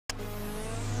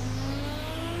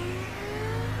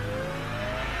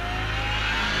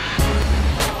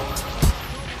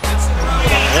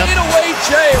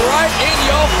OJ right in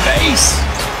your face.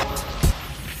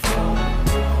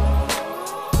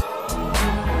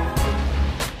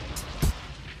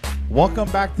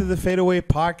 Welcome back to the Faedaway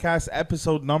Podcast,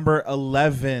 episode number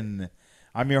 11.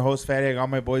 I'm your host, Faedaway. I got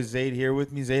my boy Zaid here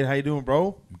with me. Zaid, how you doing,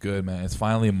 bro? Good, man. It's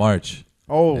finally March.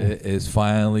 Oh. It is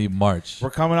finally March. We're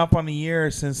coming up on a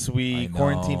year since we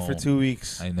quarantined for 2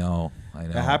 weeks. I know.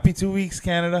 Happy 2 weeks,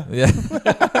 Canada. Yeah.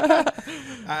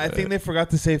 I think they forgot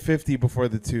to say 50 before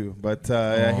the 2. But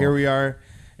here we are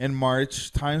in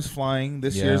March. Time's flying.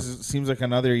 This year seems like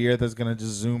another year that's going to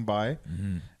just zoom by.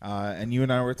 Mm-hmm. And you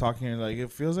and I were talking, like,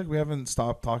 it feels like we haven't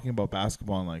stopped talking about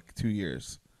basketball in like 2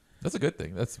 years. That's a good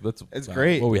thing. It's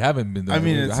great. Well, we haven't been doing. I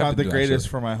mean, it's not the greatest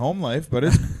for my home life, but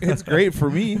it's great for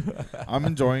me. I'm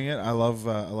enjoying it. I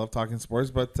love talking sports.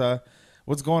 But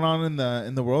what's going on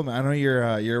in the world? I know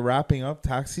you're wrapping up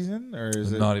tax season, or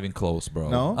is it not even close, bro?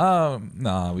 No.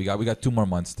 Nah. We got 2 more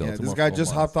months still. Yeah, this guy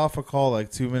just hopped off a call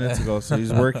like 2 minutes ago, so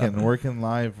he's working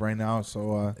live right now.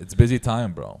 So it's busy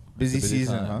time, bro. Busy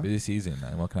season, time. huh? Busy season,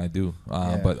 man. What can I do?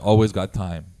 But always got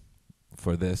time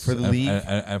for this, for the league,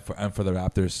 and for the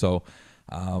Raptors. So,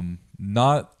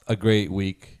 not a great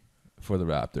week for the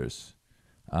Raptors.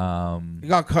 It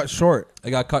got cut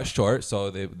short. So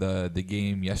the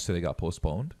game yesterday got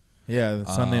postponed. Yeah, the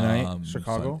Sunday night,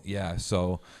 Chicago.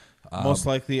 So most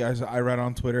likely, I read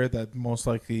on Twitter that most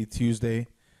likely Tuesday,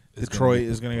 Detroit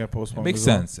is going to get postponed.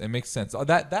 It makes sense.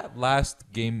 That last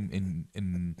game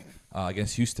in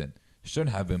against Houston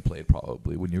shouldn't have been played,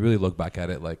 probably, when you really look back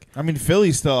at it. Like, I mean,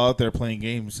 Philly's still out there playing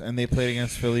games, and they played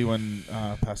against Philly when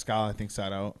Pascal, I think,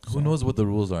 sat out. Who knows what the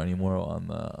rules are anymore on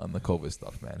the COVID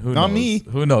stuff, man? Who Not knows? me.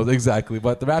 Who knows exactly?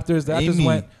 But the Raptors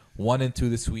went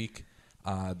 1-2 this week.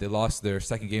 They lost their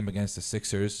second game against the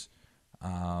Sixers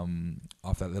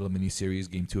off that little mini series,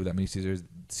 game 2 of that mini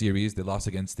series. They lost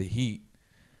against the Heat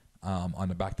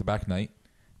on a back-to-back night.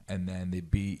 And then they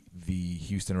beat the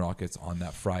Houston Rockets on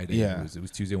that Friday. Yeah. It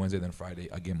was Tuesday, Wednesday, then Friday,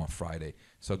 a game on Friday.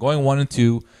 So going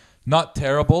 1-2, not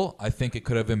terrible. I think it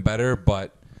could have been better,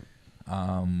 but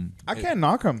I can't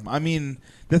knock them. I mean,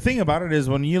 the thing about it is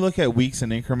when you look at weeks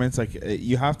and increments, like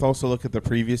you have to also look at the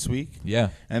previous week. Yeah.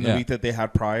 And the week that they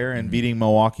had prior, and beating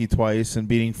Milwaukee twice and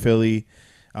beating Philly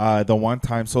the one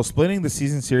time. So splitting the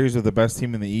season series with the best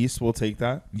team in the East, we'll take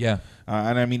that. Yeah.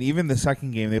 And I mean, even the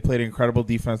second game, they played incredible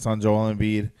defense on Joel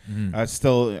Embiid.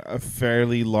 Still a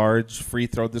fairly large free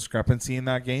throw discrepancy in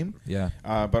that game. Yeah.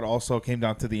 But also came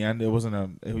down to the end. It wasn't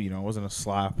a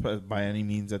slap by any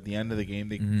means at the end of the game.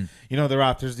 They, the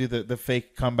Raptors do the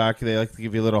fake comeback. They like to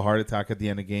give you a little heart attack at the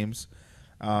end of games.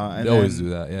 And they always do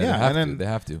that. Yeah. They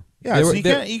have to. Yeah. So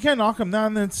you can't knock them down.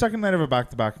 And then second night of a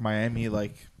back-to-back, Miami,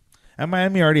 and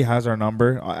Miami already has our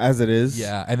number as it is.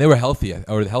 Yeah, and they were healthy,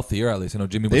 or healthier at least. I know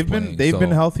Jimmy was playing. They've been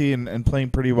healthy and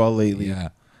playing pretty well lately. Yeah.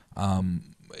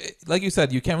 Like you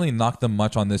said, you can't really knock them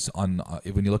much on this when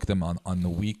you look at them on the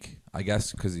week, I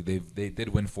guess, because they did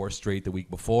win 4 straight the week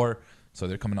before, so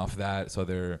they're coming off that. So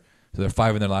they're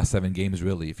 5 in their last 7 games,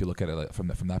 really, if you look at it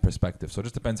from that perspective. So it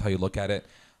just depends how you look at it.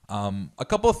 A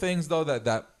couple of things though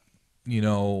that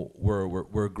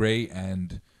were great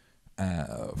and.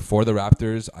 For the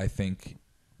Raptors, I think,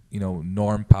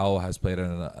 Norman Powell has played at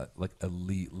an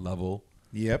elite level.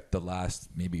 Yep. The last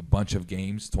maybe bunch of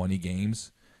games, 20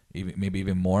 games, maybe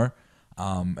even more.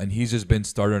 And he's just been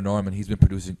starter Norm, and he's been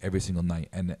producing every single night.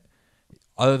 And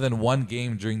other than one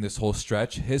game during this whole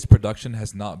stretch, his production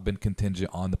has not been contingent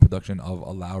on the production of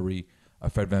a Lowry, a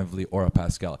Fred VanVleet, or a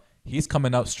Pascal. He's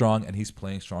coming out strong, and he's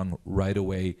playing strong right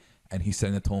away, and he's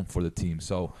setting the tone for the team.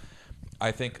 So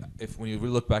I think when you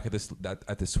really look back at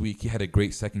this week, he had a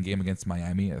great second game against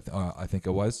Miami. I think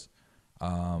it was,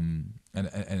 and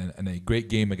a great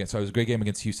game against. So it was a great game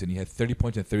against Houston. He had 30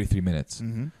 points in 33 minutes.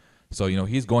 Mm-hmm. So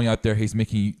he's going out there. He's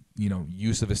making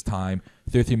use of his time.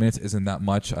 33 minutes isn't that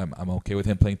much. I'm okay with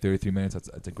him playing 33 minutes.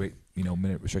 That's a great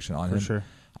minute restriction on him. For sure.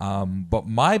 But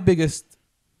my biggest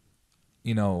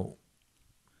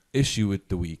issue with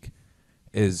the week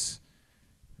is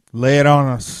lay it on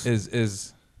us.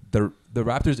 Is the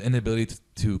Raptors' inability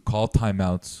to call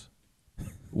timeouts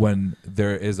when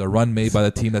there is a run made by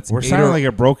the team that's we're sounding like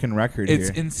a broken record it's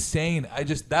here. Insane.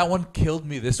 That one killed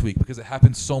me this week because it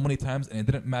happened so many times, and it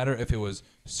didn't matter if it was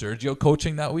Sergio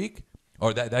coaching that week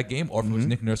or that game, or if it was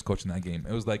Nick Nurse coaching that game.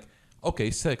 It was like,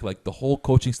 okay, sick. Like the whole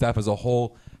coaching staff as a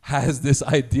whole has this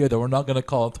idea that we're not going to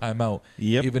call a timeout,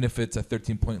 even if it's a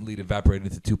 13-point lead evaporated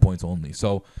into 2 points only.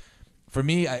 So for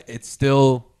me, it's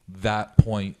still that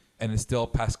point. And it's still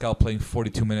Pascal playing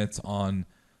 42 minutes on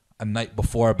a night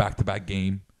before a back-to-back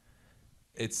game.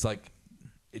 It's like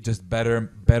it just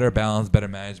better balance, better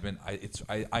management.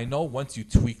 I know once you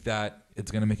tweak that,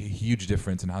 it's gonna make a huge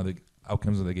difference in how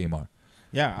outcomes of the game are.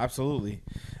 Yeah, absolutely.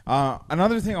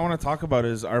 Another thing I want to talk about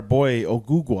is our boy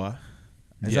Ogugwa.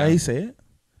 Is that how you say it?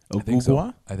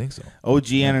 Ogugwa? I think so. OG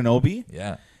Anunoby.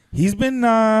 Yeah. He's been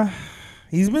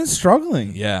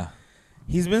struggling. Yeah.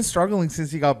 He's been struggling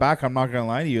since he got back. I'm not gonna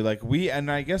lie to you. Like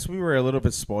I guess we were a little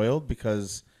bit spoiled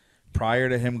because prior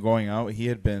to him going out, he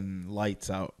had been lights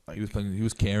out. Like He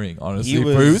was carrying, honestly. he He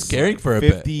was was carrying for a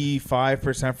bit.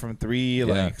 55% from three, Yeah.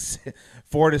 like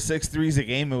 4 to 6 threes a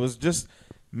game. It was just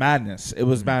madness. It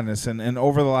was madness. And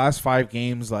over the last 5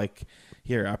 games, like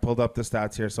here, I pulled up the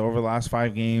stats here. So over the last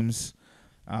 5 games,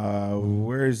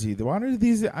 where is he? They always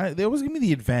give me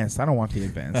the advanced. I don't want the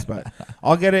advanced, but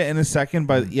I'll get it in a second.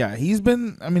 But yeah, he's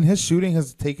been. I mean, his shooting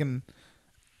has taken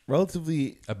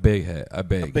relatively A big hit. A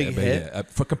big hit.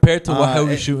 For compared to how he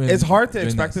was shooting. It's hard to doing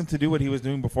expect this. him to do what he was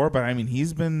doing before, but I mean,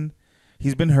 he's been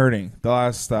hurting the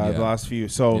last few.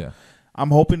 So Yeah.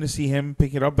 I'm hoping to see him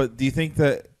pick it up. But do you think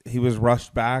that he was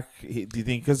rushed back? Do you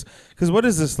think because what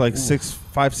is this like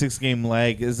 6 game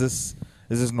leg? Is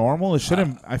this normal? It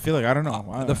shouldn't. I feel like I don't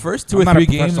know. The first I'm 2 or not a 3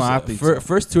 games, professional athlete, so-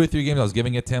 first 2 or 3 games, I was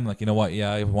giving it to him. Like, you know what?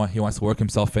 Yeah, he wants to work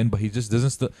himself in, but he just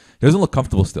doesn't look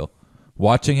comfortable still.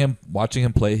 Watching him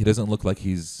play, he doesn't look like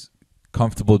he's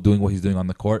comfortable doing what he's doing on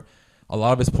the court. A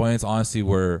lot of his points, honestly,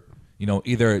 were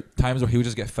either times where he would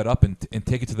just get fed up and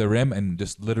take it to the rim and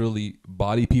just literally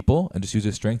body people and just use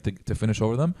his strength to finish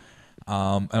over them.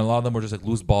 And a lot of them were just like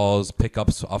loose balls,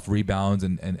 pickups off rebounds,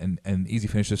 and easy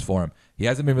finishes for him. He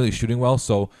hasn't been really shooting well,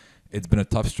 so it's been a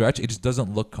tough stretch. It just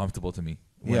doesn't look comfortable to me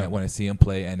when I see him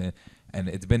play, and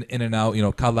it's been in and out.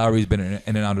 Kyle Lowry's been in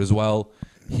and out as well.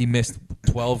 He missed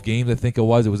 12 games, I think it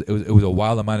was. It was a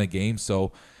wild amount of games.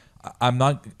 So I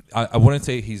wouldn't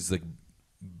say he's like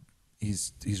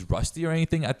he's rusty or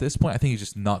anything at this point. I think he's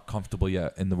just not comfortable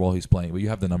yet in the role he's playing. But you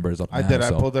have the numbers up. I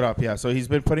pulled it up. Yeah, so he's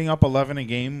been putting up 11 a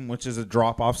game, which is a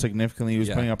drop off significantly. He was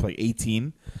putting up like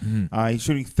 18. Mm-hmm. He's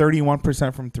shooting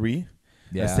 31% from 3.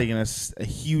 Yeah. That's taking a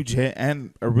huge hit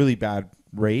and a really bad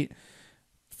rate.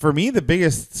 For me, the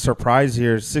biggest surprise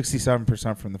here is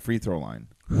 67% from the free throw line.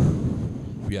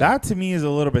 Yeah. That to me is a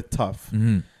little bit tough.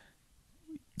 Mm-hmm.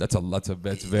 That's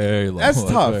very low. That's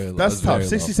tough. Very low. That's tough.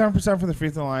 very low. 67% from the free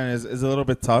throw line is a little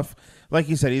bit tough. Like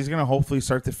you said, he's going to hopefully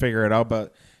start to figure it out,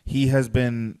 but he has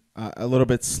been a little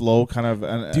bit slow, kind of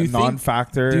a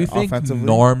non-factor do you think offensively.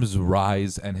 Norm's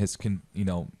rise and his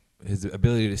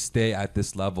ability to stay at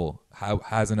this level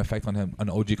has an effect on him, on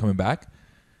OG coming back?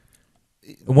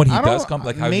 When he does come,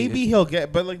 like maybe he'll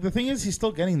get, but like the thing is, he's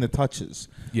still getting the touches.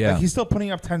 Yeah, like he's still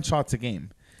putting up 10 shots a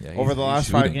game over the last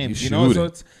shooting. 5 games. He's So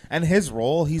it's and his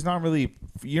role, he's not really.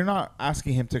 You're not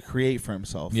asking him to create for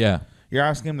himself. Yeah, you're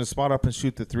asking him to spot up and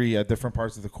shoot the 3 at different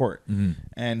parts of the court, mm-hmm.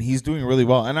 and he's doing really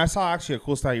well. And I saw actually a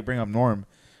cool stat you bring up.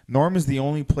 Norm is the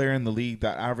only player in the league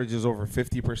that averages over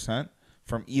 50%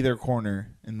 from either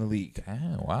corner in the league.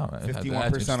 Wow,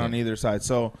 51% on either side.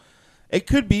 So. It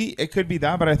could be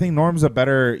that, but I think Norm's a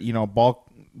better,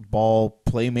 ball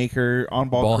playmaker,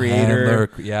 on-ball creator,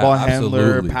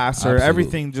 handler, passer, Absolutely.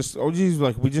 everything. Just OG's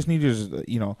like, we just need you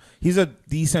to, he's a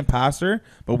decent passer,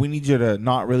 but we need you to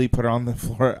not really put it on the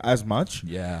floor as much.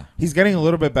 Yeah. He's getting a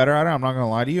little bit better at it. I'm not going to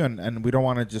lie to you, and we don't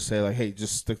want to just say, like, hey,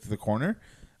 just stick to the corner.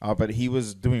 But he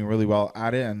was doing really well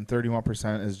at it, and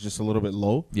 31% is just a little bit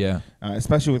low. Yeah.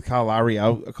 Especially with Kyle Lowry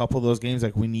out a couple of those games,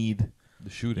 like we need... The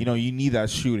shooting. You need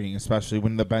that shooting, especially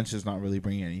when the bench is not really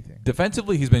bringing anything.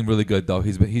 Defensively, he's been really good though.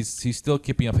 He's still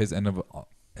keeping up his end of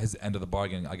the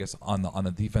bargain, I guess, on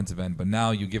the defensive end. But now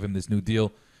you give him this new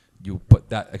deal, you put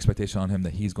that expectation on him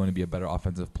that he's going to be a better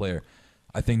offensive player.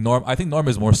 I think Norm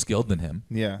is more skilled than him.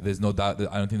 Yeah, there's no doubt.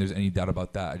 I don't think there's any doubt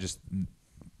about that. I just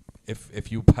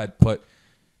if you had put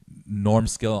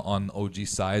Norm's skill on OG's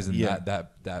size and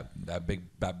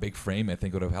that big frame, I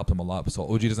think it would have helped him a lot.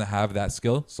 So OG doesn't have that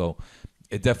skill, so.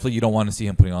 It definitely, you don't want to see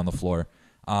him putting it on the floor.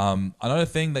 Another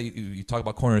thing that you talk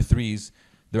about corner threes,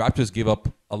 the Raptors gave up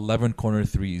 11 corner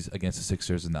threes against the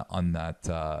Sixers on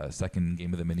that second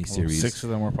game of the mini series. 6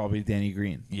 of them were probably Danny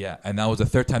Green. Yeah, and that was the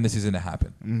 3rd time this season it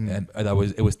happened, and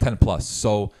it was 10 plus.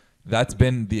 So that's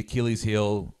been the Achilles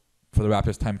heel for the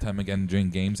Raptors time and time again during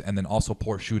games, and then also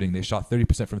poor shooting. They shot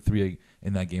 30% from 3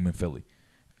 in that game in Philly,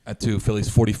 to Philly's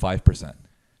 45%.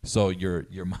 So you're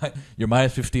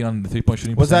minus 15 on the 3-point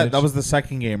shooting percentage. That was the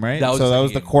second game, right? That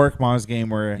was the Korkmaz game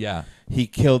where he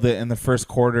killed it in the first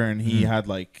quarter and he had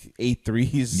like 8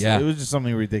 threes. Yeah, it was just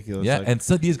something ridiculous. Yeah, and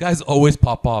so these guys always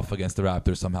pop off against the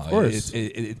Raptors somehow. Of course,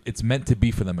 it's meant to be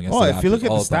for them against. the Raptors. If you look at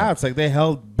the stats, like they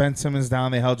held Ben Simmons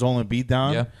down, they held Joel Embiid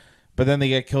down. Yeah. But then they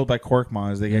get killed by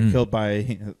Korkmaz. They get killed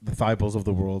by the Thibaults of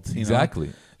the world.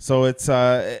 Exactly. So it's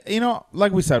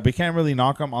like we said, we can't really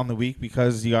knock them on the week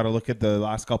because you got to look at the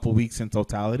last couple weeks in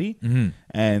totality.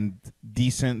 And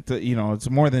decent, it's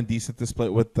more than decent to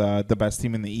split with the best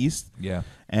team in the East. Yeah.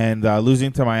 And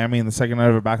losing to Miami in the second night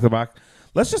of a back-to-back.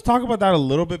 Let's just talk about that a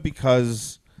little bit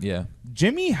because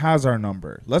Jimmy has our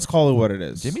number. Let's call it what it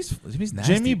is. Jimmy's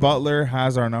nasty. Jimmy Butler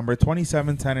has our number,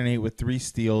 27, 10, and 8 with 3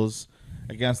 steals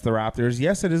against the Raptors.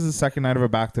 Yes, it is the second night of a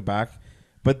back-to-back,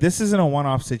 but this isn't a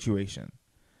one-off situation.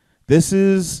 This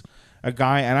is a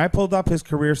guy, and I pulled up his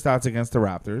career stats against the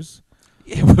Raptors.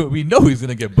 Yeah, we know he's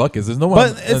gonna get buckets. There's no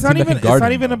one. But it's not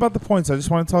even about the points. I just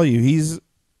want to tell you, he's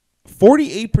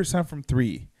 48% from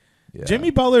 3. Yeah. Jimmy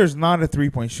Butler is not a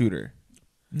 3-point shooter.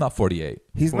 Not 48.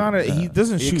 He's not a. He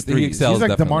doesn't shoot threes. He's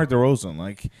like definitely. DeMar DeRozan.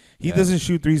 Like he doesn't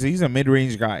shoot threes. He's a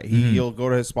mid-range guy. He'll go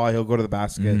to his spot. He'll go to the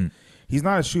basket. He's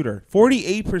not a shooter.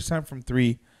 48% from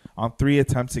 3 on 3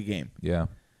 attempts a game. Yeah.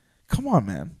 Come on,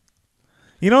 man.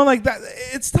 Like that.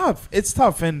 It's tough. It's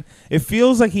tough, and it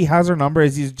feels like he has our number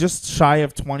as he's just shy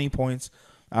of 20 points,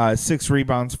 6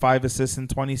 rebounds, 5 assists in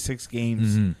 26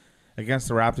 games against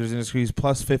the Raptors in his career. He's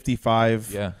plus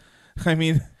 55. Yeah. I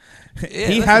mean, yeah,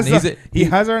 he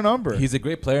has our number. He's a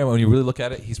great player. When you really look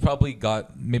at it, he's probably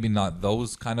got maybe not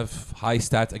those kind of high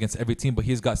stats against every team, but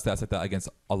he's got stats like that against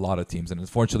a lot of teams. And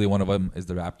unfortunately, one of them is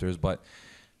the Raptors. But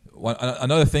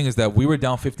another thing is that we were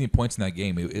down 15 points in that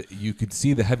game. You could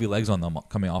see the heavy legs on them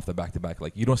coming off the back-to-back.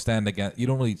 Like you don't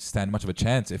really stand much of a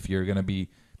chance if you're going to be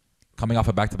coming off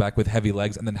a back-to-back with heavy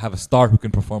legs and then have a star who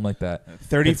can perform like that.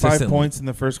 35 points in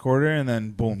the first quarter and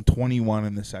then, boom, 21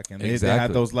 in the second. Exactly. They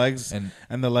had those legs,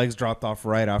 and the legs dropped off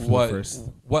right after the first.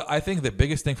 What I think the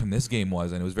biggest thing from this game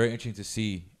was, and it was very interesting to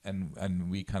see,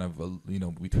 and we kind of,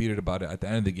 we tweeted about it at the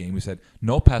end of the game. We said,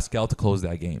 no Pascal to close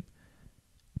that game.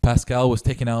 Pascal was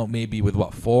taken out maybe with,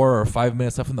 4 or 5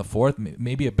 minutes left in the fourth,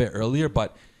 maybe a bit earlier,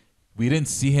 but we didn't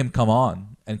see him come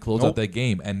on and close out that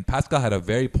game. And Pascal had a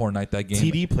very poor night that game.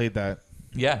 TD played that.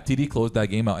 Yeah, TD closed that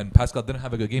game out. And Pascal didn't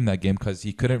have a good game that game because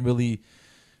he couldn't really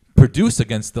produce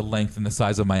against the length and the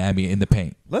size of Miami in the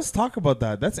paint. Let's talk about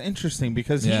that. That's interesting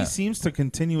because he seems to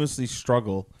continuously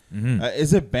struggle.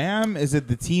 Is it Bam? Is it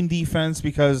the team defense?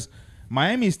 Because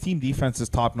Miami's team defense is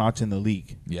top-notch in the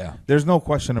league. Yeah. There's no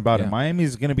question about it. Miami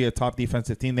is going to be a top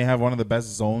defensive team. They have one of the best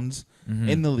zones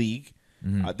in the league.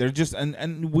 They're just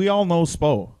and we all know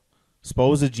Spo.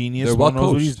 Spo is a genius. Spo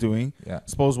knows what he's doing. Yeah.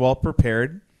 Spo's well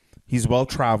prepared. He's well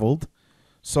traveled.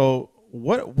 So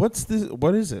what's this?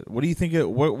 What is it? What do you think?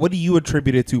 What do you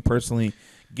attribute it to personally,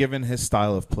 given his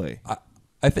style of play?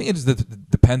 I think it just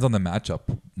depends on the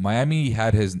matchup. Miami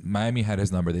had his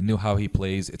number. They knew how he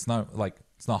plays. It's not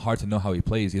hard to know how he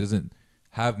plays. He doesn't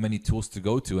have many tools to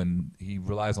go to, and he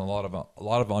relies on a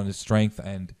lot of on his strength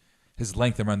and his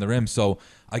length around the rim. So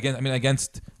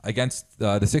against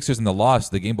the Sixers in the loss,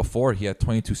 the game before, he had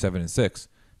 22, 7, and 6.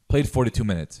 Played 42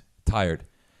 minutes, tired.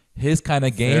 His kind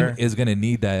of game is going to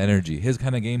need that energy. His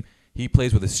kind of game, he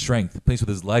plays with his strength, plays with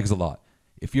his legs a lot.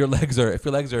 If your legs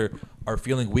are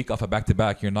feeling weak off a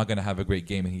back-to-back, you're not going to have a great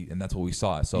game, and that's what we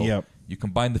saw. So you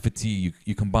combine the fatigue,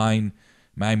 you combine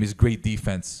Miami's great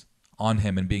defense on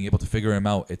him and being able to figure him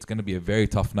out, it's going to be a very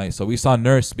tough night. So we saw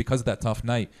Nurse, because of that tough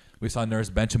night, we saw Nurse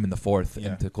bench him in the fourth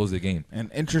and to close the game.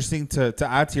 And interesting to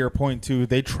add to your point, too,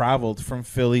 they traveled from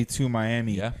Philly to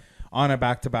Miami on a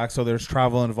back-to-back, so there's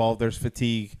travel involved, there's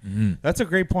fatigue. That's a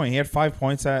great point. He had 5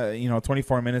 points at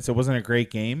 24 minutes. It wasn't a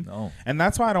great game. No. And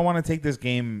that's why I don't want to take this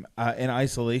game in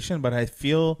isolation, but I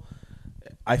feel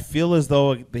as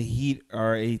though the Heat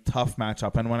are a tough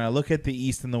matchup. And when I look at the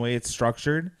East and the way it's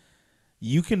structured,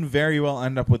 you can very well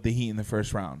end up with the Heat in the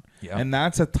first round. Yeah. And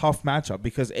that's a tough matchup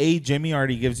because, Jimmy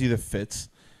already gives you the fits.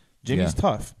 Jimmy's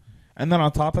tough. And then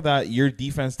on top of that, your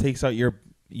defense takes out your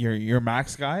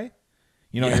max guy,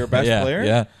 your best player.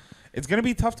 Yeah. It's going to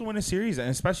be tough to win a series, and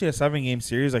especially a 7-game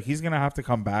series. Like, he's going to have to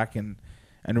come back and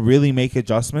really make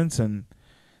adjustments and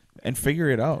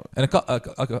figure it out. And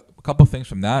a couple things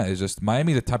from that is just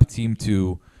Miami's the type of team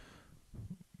to,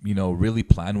 really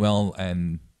plan well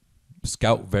and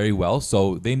scout very well.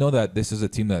 So they know that this is a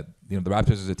team that, the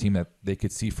Raptors is a team that they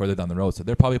could see further down the road. So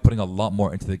they're probably putting a lot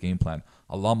more into the game plan,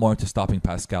 a lot more into stopping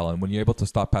Pascal. And when you're able to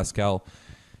stop Pascal,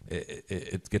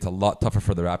 it gets a lot tougher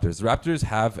for the Raptors. The Raptors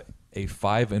have a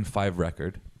 5-5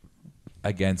 record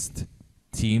against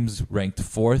teams ranked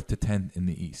 4th to 10th in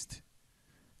the East.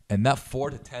 And that 4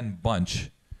 to 10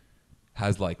 bunch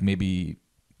has maybe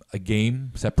a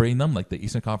game separating them. Like the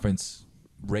Eastern Conference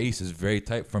race is very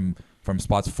tight from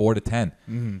spots 4 to 10.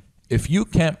 Mm-hmm. If you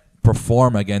can't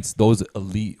perform against those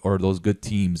elite or those good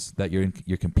teams that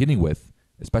you're competing with,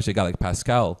 especially a guy like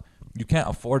Pascal, you can't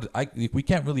afford. We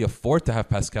can't really afford to have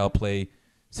Pascal play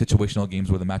situational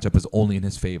games where the matchup is only in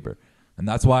his favor. And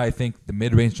that's why I think the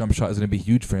mid-range jump shot is going to be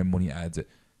huge for him when he adds it.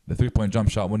 The 3-point jump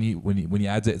shot when he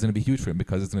adds it is going to be huge for him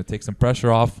because it's going to take some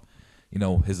pressure off,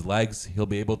 his legs. He'll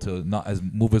be able to not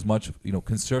move as much,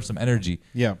 conserve some energy.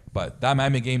 Yeah. But that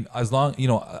Miami game, as long,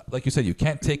 like you said, you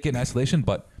can't take it in isolation,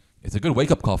 but it's a good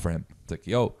wake-up call for him. It's like,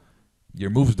 your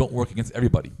moves don't work against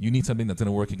everybody. You need something that's going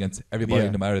to work against everybody,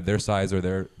 no matter their size or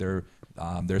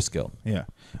their skill. Yeah.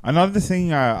 Another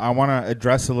thing I want to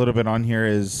address a little bit on here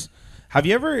is, have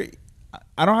you ever?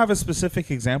 I don't have a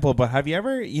specific example, but have you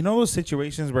ever, those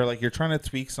situations where like you're trying to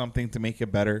tweak something to make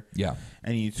it better? Yeah.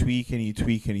 And you tweak and you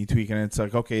tweak and you tweak, and it's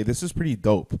like, okay, this is pretty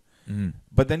dope. Mm-hmm.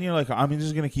 But then you're like, I'm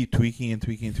just gonna keep tweaking and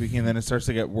tweaking and tweaking, and then it starts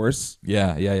to get worse.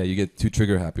 Yeah. You get too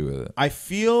trigger happy with it. I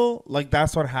feel like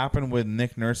that's what happened with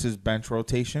Nick Nurse's bench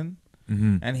rotation,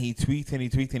 and he tweaked and he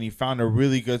tweaked and he found a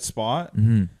really good spot.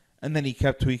 And then he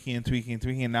kept tweaking and tweaking and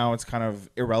tweaking, and now it's kind of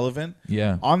irrelevant.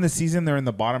 Yeah. On the season, they're in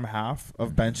the bottom half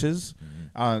of benches.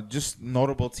 Just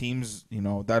notable teams,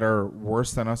 that are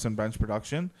worse than us in bench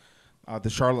production.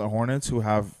 The Charlotte Hornets, who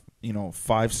have,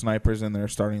 5 snipers in their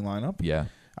starting lineup. Yeah.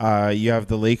 You have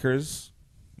the Lakers,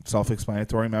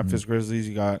 self-explanatory. Memphis Grizzlies.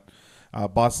 You got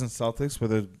Boston Celtics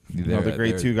with the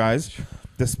great 2 guys.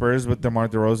 The Spurs with DeMar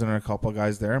DeRozan and a couple of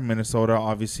guys there. Minnesota,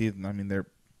 obviously,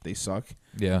 they suck.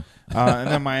 Yeah. And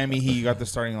then Miami Heat, you got the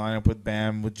starting lineup with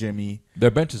Bam, with Jimmy.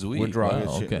 Their bench is weak. With Dragic.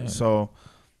 Wow, okay. So,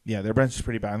 yeah, their bench is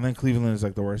pretty bad. And then Cleveland is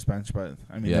like the worst bench, but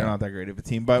they're not that great of a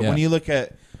team. But when you look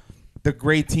at the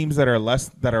great teams that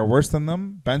are worse than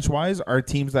them, bench-wise, are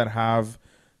teams that have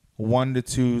 1 to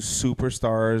 2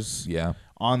 superstars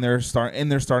on their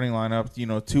starting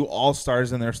lineup, 2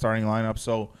 all-stars in their starting lineup.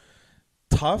 So,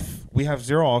 tough. We have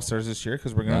 0 all-stars this year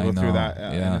because we're going to go through that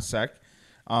in a sec.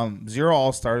 0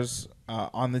 all-stars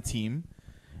on the team.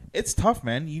 It's tough,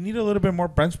 man. You need a little bit more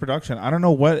bench production. I don't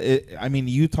know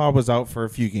Utah was out for a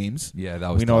few games. Yeah, that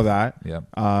was we tough. know that.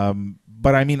 Yeah.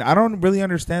 But I don't really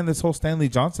understand this whole Stanley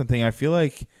Johnson thing. I feel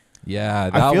like he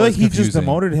confusing. just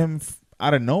demoted him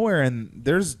out of nowhere, and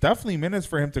there's definitely minutes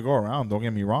for him to go around. Don't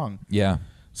get me wrong. Yeah.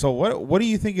 So what do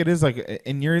you think it is, like,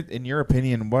 in your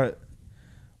opinion?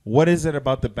 What is it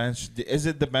about the bench? Is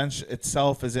it the bench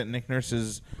itself? Is it Nick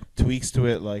Nurse's tweaks to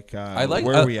it? Like,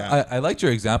 where are we at? I liked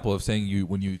your example of saying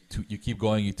when you keep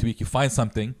going, you tweak, you find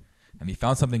something, and he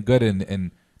found something good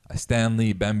in a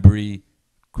Stanley, Bembry,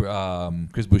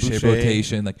 Chris Boucher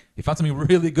rotation. Like, he found something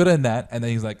really good in that, and then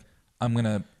he's like, I'm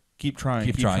gonna keep trying,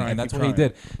 and that's what he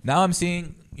did. Now I'm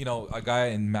seeing a guy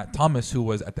in Matt Thomas who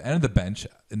was at the end of the bench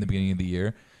in the beginning of the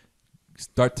year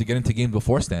start to get into games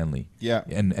before Stanley. Yeah.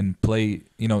 And play,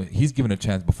 he's given a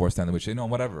chance before Stanley, which,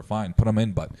 whatever, fine, put him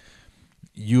in. But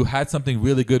you had something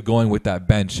really good going with that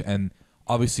bench, and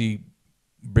obviously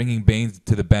bringing Baines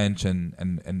to the bench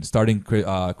and starting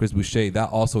Chris Boucher, that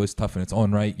also is tough in its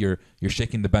own right. You're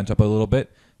shaking the bench up a little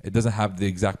bit. It doesn't have the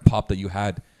exact pop that you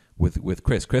had with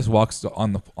Chris. Chris walks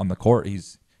on the court.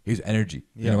 He's energy.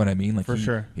 Yeah, you know what I mean? Like, for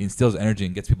sure. He instills energy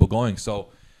and gets people going. So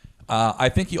I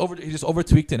think he just over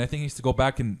tweaked it. And I think he needs to go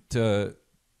back into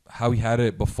how he had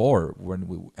it before.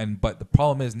 But the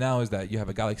problem is now is that you have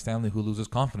a guy like Stanley who loses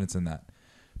confidence in that.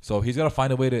 So he's got to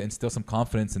find a way to instill some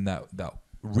confidence in that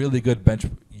really good bench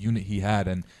unit he had,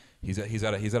 and he's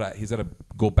got to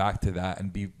go back to that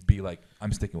and be like,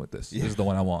 I'm sticking with this. Yeah. This is the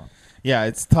one I want. Yeah,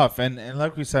 it's tough, and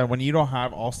like we said, when you don't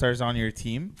have all stars on your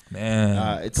team,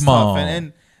 man, it's tough.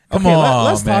 And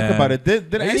let's talk about it.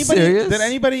 Did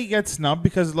anybody get snubbed?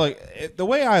 Because the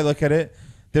way I look at it,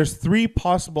 there's 3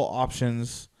 possible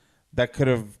options that could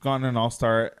have gotten an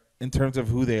all-star in terms of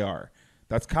who they are.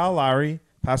 That's Kyle Lowry,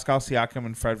 Pascal Siakam,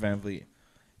 and Fred VanVleet.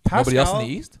 Nobody else in the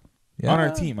East? Yeah. On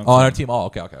our team. On our team. Oh,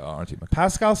 okay. On our team. Okay.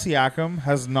 Pascal Siakam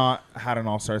has not had an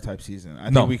all-star type season. I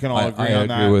think we can all agree on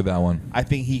that. I agree with that one. I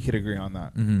think he could agree on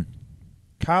that. Mm-hmm.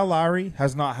 Kyle Lowry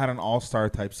has not had an all-star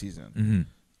type season. Mm-hmm.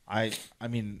 I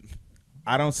mean,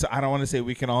 I don't want to say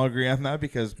we can all agree on that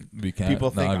because people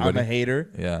think I'm a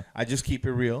hater. Yeah. I just keep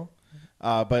it real.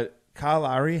 But Kyle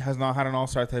Lowry has not had an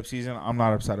all-star type season. I'm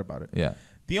not upset about it. Yeah.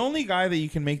 The only guy that you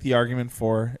can make the argument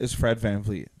for is Fred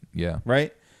VanVleet. Yeah.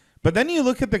 Right? But then you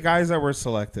look at the guys that were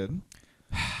selected,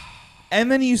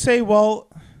 and then you say, well,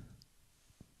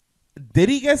 did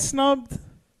he get snubbed?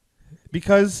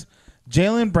 Because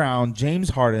Jaylen Brown, James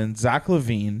Harden, Zach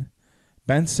LaVine,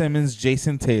 Ben Simmons,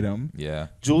 Jason Tatum,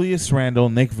 Julius Randle,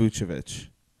 Nick Vucevic.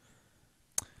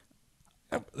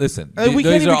 Listen, we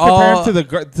can't even compare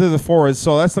him to the forwards,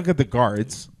 so let's look at the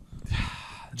guards.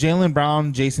 Jaylen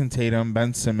Brown, Jason Tatum,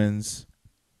 Ben Simmons,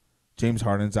 James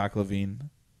Harden, Zach LaVine.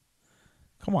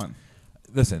 Come on.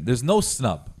 Listen, there's no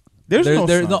snub. There's no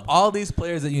snub. All these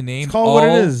players that you named. Call what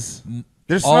it is.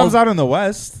 There's snubs out in the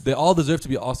West. They all deserve to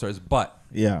be All-Stars, but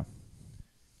Yeah.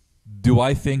 do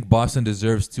I think Boston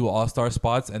deserves 2 All-Star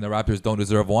spots and the Raptors don't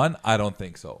deserve 1? I don't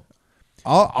think so.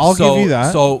 I'll give you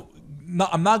that. So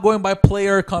I'm not going by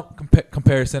player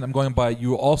comparison. I'm going by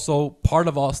you also part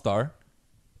of All-Star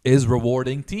is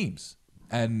rewarding teams.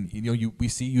 And we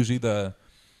see usually the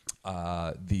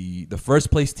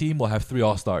first place team will have 3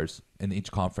 All-Stars in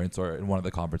each conference or in one of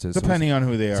the conferences. Depending on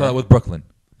who they are. So with Brooklyn,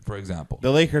 for example.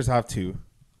 The Lakers have 2.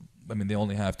 I mean, they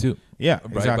only have 2. Yeah,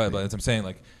 right? exactly. But that's what I'm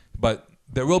saying. But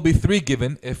there will be 3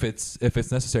 given if it's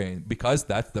necessary because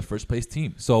that's the first place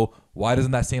team. So why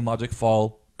doesn't that same logic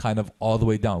fall kind of all the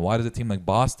way down? Why does a team like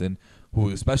Boston, who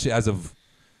especially as of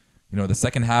the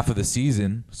second half of the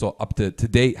season, so up to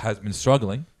date has been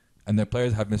struggling, and their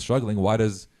players have been struggling, why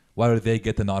do they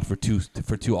get the nod for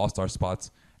two All-Star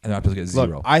spots and the Raptors get 0?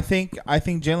 Look, I think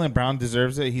Jaylen Brown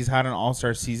deserves it. He's had an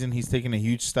All-Star season. He's taken a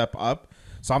huge step up.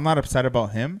 So I'm not upset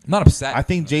about him. I'm not upset. I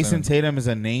think Jason Tatum is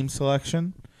a name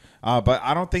selection. But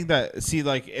I don't think that,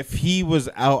 if he was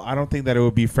out, I don't think that it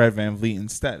would be Fred VanVleet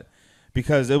instead.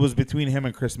 Because it was between him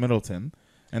and Chris Middleton.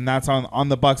 And that's on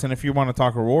the Bucks. And if you want to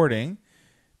talk rewarding,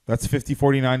 that's 50,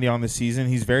 40, 90 on the season.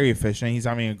 He's very efficient. He's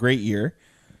having a great year.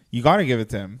 You got to give it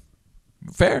to him.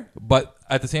 Fair. But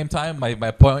at the same time, my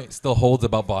point still holds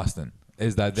about Boston.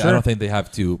 Is that I don't think they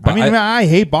have 2. But I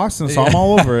hate Boston, so I'm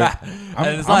all over it.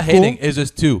 And it's not hating; it's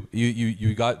just 2.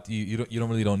 You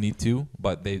don't need 2,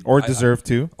 but they deserve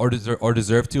 2 or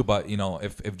deserve 2. But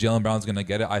if Jaylen Brown's gonna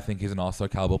get it, I think he's an All-Star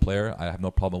caliber player. I have no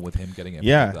problem with him getting it.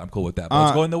 Yeah, I'm cool with that. But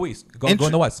let's go in the West. Go in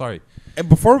the West. Sorry. And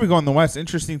before we go in the West,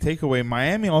 interesting takeaway: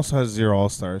 Miami also has 0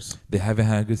 All-Stars. They haven't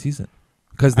had a good season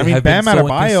because Bam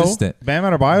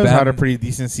Adebayo's had a pretty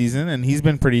decent season, and he's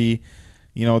been pretty.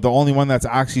 The only one that's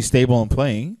actually stable and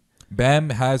playing.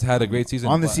 Bam has had a great season.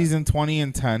 On the season, 20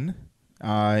 and 10.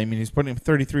 He's putting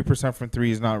 33% from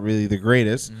 3 is not really the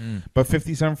greatest. But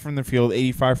 57 from the field,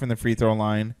 85 from the free throw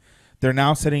line. They're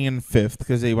now sitting in 5th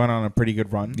because they went on a pretty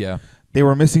good run. Yeah. They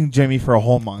were missing Jimmy for a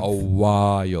whole month. A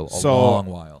long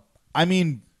while.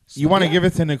 You want to give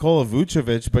it to Nikola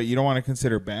Vucevic, but you don't want to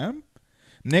consider Bam?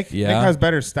 Nick has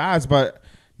better stats, but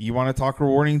you want to talk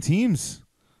rewarding teams.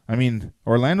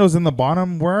 Orlando's in the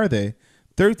bottom. Where are they?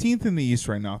 13th in the East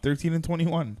right now. 13 and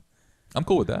 21. I'm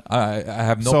cool with that. I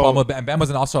have no problem with Bam. Bam was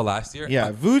an All-Star last year.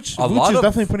 Yeah, Vooch is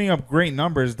definitely putting up great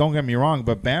numbers. Don't get me wrong,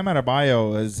 but Bam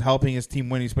Adebayo is helping his team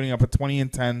win. He's putting up a 20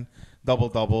 and 10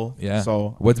 double-double. Yeah.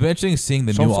 So what's been interesting is seeing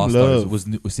the new All-Stars was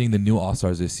seeing the new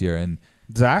All-Stars this year and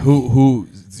Zach. Who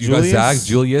you got Zach,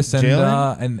 Julius, and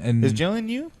Jalen? Is Jalen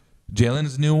new?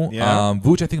 Jalen's new. Yeah.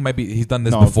 Vooch, I think he's done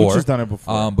this before. Vooch has done it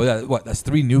before. But that's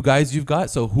 3 new guys you've got.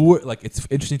 So it's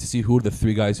interesting to see who are the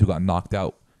 3 guys who got knocked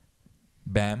out.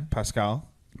 Bam. Pascal.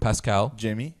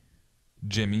 Jimmy.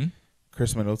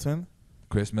 Chris Middleton.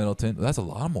 That's a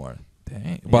lot more.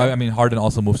 Dang. Yeah. But Harden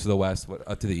also moves to the West,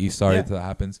 to the East. Sorry if that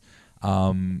happens.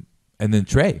 And then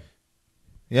Trae.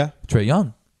 Yeah. Trae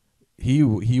Young. He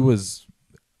was,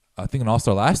 I think, an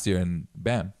All-Star last year, and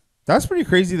bam. That's pretty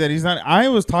crazy that he's not. I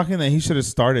was talking that he should have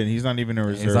started. He's not even a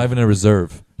reserve. He's not even a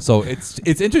reserve. So it's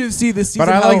interesting to see this season.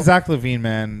 But I like Zach LaVine,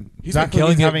 man. Zach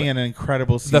LaVine's having an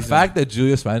incredible season. The fact that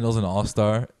Julius Randle's an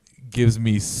All-Star gives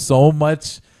me so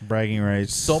much bragging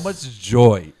rights, so much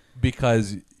joy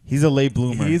because he's a late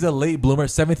bloomer.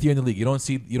 7th year in the league. You don't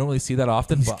really see that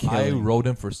often. He's but killing. I rode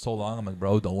him for so long. I'm like,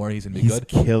 bro, don't worry, he's gonna be he's good.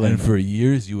 Killing. And for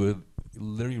years, you would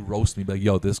literally roast me, be like,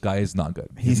 yo, this guy is not good.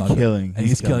 He's not killing. Good. And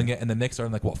he's killing it. And the Knicks are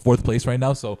in 4th place right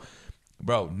now. So,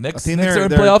 bro, Knicks are in they're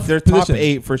playoff. They're top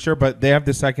 8 for sure, but they have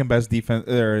the second best defense.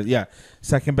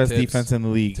 Second best Tibbs. defense in the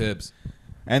league. Tibbs.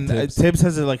 And Tibbs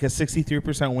has a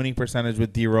 63% winning percentage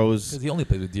with D Rose. Because he only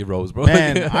plays with D Rose, bro.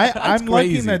 Man, I'm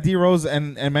liking that D Rose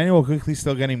and Emmanuel quickly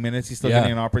still getting minutes. He's still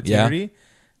getting an opportunity.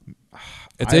 Yeah.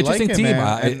 It's an interesting team.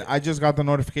 And I just got the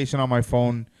notification on my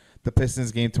phone. The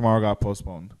Pistons game tomorrow got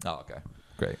postponed. Oh, okay.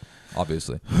 Great.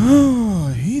 Obviously.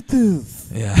 He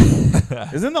does. Yeah.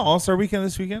 Isn't the All-Star weekend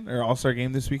this weekend? Or All-Star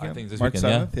game this weekend? I think this March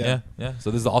weekend. 7th? Yeah. So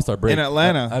this is the All-Star break. In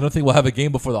Atlanta. I don't think we'll have a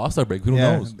game before the All-Star break. Who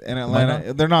knows? In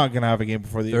Atlanta. They're not going to have a game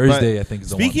before the Thursday, I think is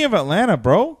the one. Speaking of Atlanta,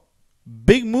 bro,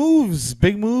 big moves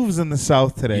in the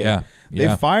South today. Yeah.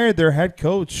 They fired their head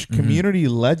coach, community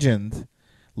legend,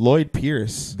 Lloyd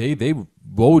Pierce.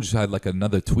 Woj had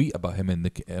another tweet about him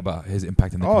and about his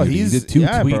impact in the community. He did 2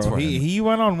 tweets for him. He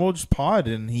went on Woj's pod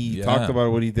and he talked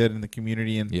about what he did in the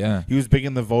community and he was big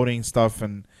in the voting stuff.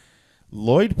 And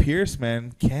Lloyd Pierce,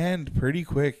 man, canned pretty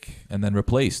quick. And then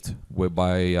replaced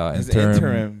by his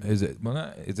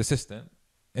assistant,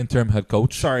 interim head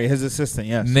coach. Sorry, his assistant,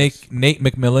 yes. Nate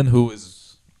McMillan, who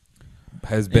has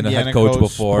been Indiana a head coach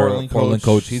before, Portland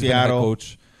coach. He's Seattle. Been a head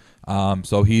coach.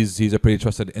 So he's a pretty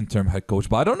trusted interim head coach.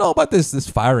 But I don't know about this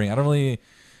firing. I don't really.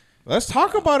 Let's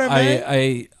talk about it,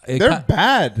 man. They're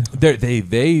bad.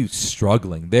 They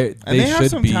struggling. They have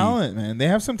should some be. talent, man. They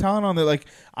have some talent on there. Like,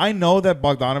 I know that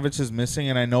Bogdanovich is missing,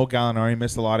 and I know Gallinari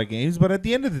missed a lot of games. But at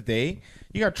the end of the day,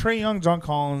 you got Trae Young, John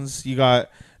Collins. You got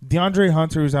DeAndre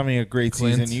Hunter, who's having a great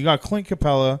season. You got Clint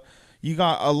Capella. You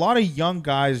got a lot of young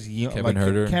guys. Kevin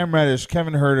Huerter. Cam Reddish,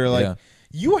 Kevin Huerter. Like,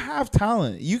 you have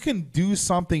talent. You can do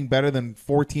something better than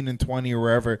 14 and 20 or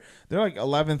wherever. They're like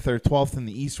 11th or 12th in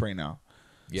the East right now.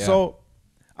 Yeah. So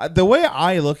the way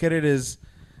I look at it is,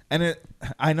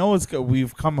 I know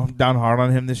we've come down hard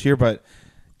on him this year, but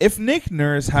if Nick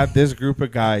Nurse had this group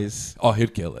of guys,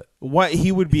 he'd kill it. What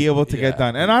he would be able to get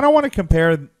done. And I don't want to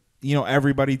compare,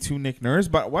 everybody to Nick Nurse,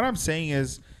 but what I'm saying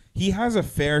is he has a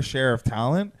fair share of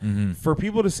talent for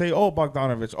people to say, oh,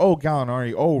 Bogdanovich, oh,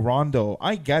 Gallinari, oh, Rondo.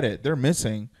 I get it. They're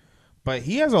missing. But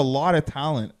he has a lot of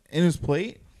talent in his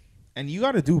plate, and you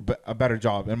got to do a better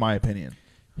job, in my opinion.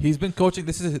 He's been coaching.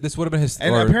 This would have been his.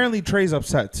 And apparently Trey's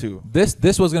upset too.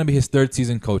 This was going to be his third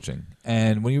season coaching,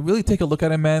 and when you really take a look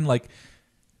at him, man, like,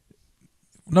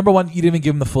 number one, you didn't even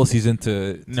give him the full season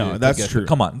to that's true.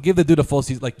 Come on, give the dude a full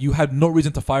season. Like, you had no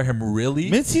reason to fire him,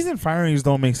 really. Mid-season firings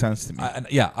don't make sense to me.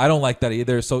 I don't like that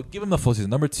either. So give him the full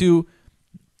season. Number two,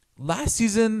 last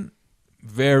season,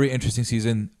 very interesting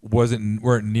season.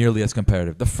 Weren't nearly as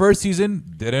competitive. The first season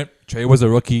didn't. Trey was a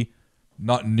rookie,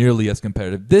 not nearly as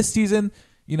competitive. This season,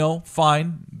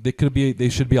 fine. They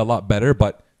should be a lot better,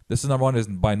 but this is number one, is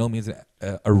by no means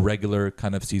a regular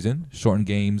kind of season. Shortened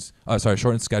games.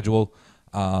 Shortened schedule.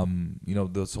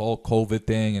 This whole COVID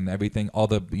thing and everything, all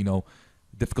the,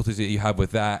 difficulties that you have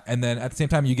with that. And then at the same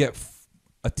time, you get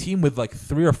a team with like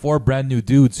 3 or 4 brand new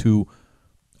dudes who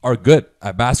are good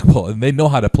at basketball and they know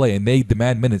how to play and they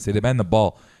demand minutes. They demand the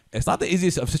ball. It's not the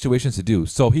easiest of situations to do.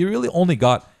 So he really only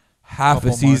got half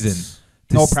a season.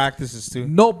 No practices too.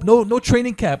 No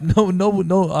training camp. No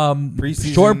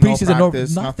preseason, short preseason. No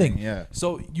practice, nothing. Yeah.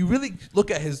 So you really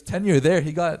look at his tenure there.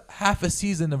 He got half a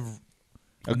season of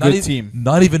good team.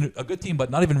 Not even a good team, but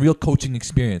not even real coaching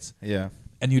experience. Yeah.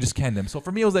 And you just canned him. So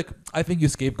for me, it was like, I think you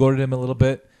scapegoated him a little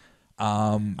bit.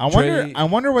 I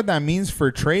wonder what that means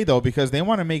for Trey though, because they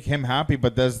want to make him happy.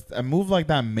 But does a move like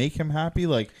that make him happy?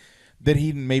 Like, did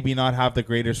he maybe not have the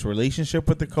greatest relationship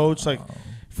with the coach? Like,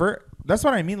 that's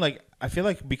what I mean. Like, I feel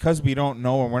like because we don't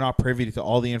know and we're not privy to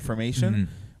all the information.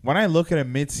 When I look at a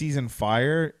mid-season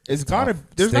fire, there's got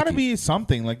to be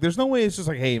something. Like, there's no way it's just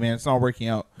like, hey man, it's not working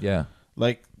out. Yeah.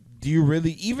 Like, do you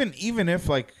really even if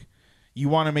like you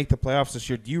want to make the playoffs this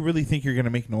year, do you really think you're going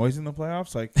to make noise in the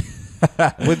playoffs? Like,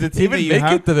 with the team that you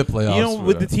have, it to the playoffs,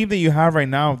 with the team that you have right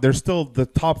now, they're still the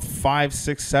top 5,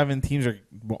 6, 7 teams are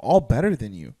all better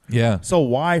than you. Yeah. So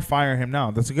why fire him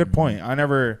now? That's a good point. I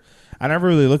never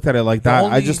really looked at it like that.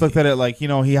 I just looked at it like,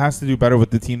 he has to do better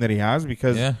with the team that he has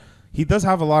because he does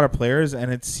have a lot of players,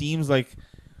 and it seems like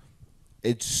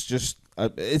it's just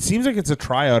it seems like it's a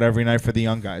tryout every night for the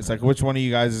young guys. Like, which one of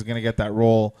you guys is going to get that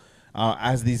role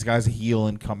as these guys heal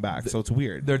and come back? So it's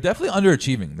weird. They're definitely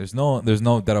underachieving. There's no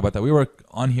doubt about that. We were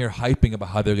on here hyping about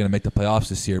how they're going to make the playoffs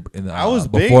this year. I was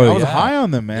big. I was high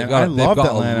on them, man. I love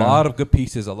Atlanta. A lot of good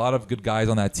pieces, a lot of good guys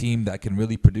on that team that can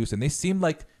really produce, and they seem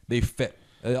like they fit.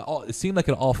 It seemed like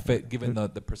it all fit, given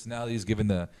the personalities, given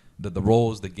the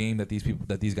roles, the game that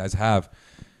these guys have.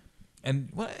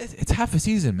 And it's half a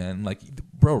season, man. Like,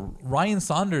 bro, Ryan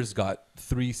Saunders got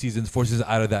 3 seasons, 4 seasons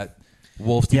out of that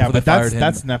Wolves team. Yeah, but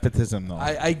that's nepotism, though.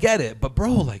 I get it, but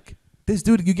bro, like, this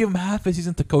dude, you give him half a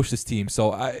season to coach this team.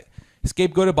 So I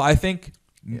scapegoated, but I think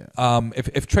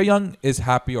if Trae Young is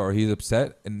happy or he's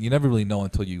upset, and you never really know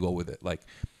until you go with it. Like,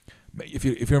 if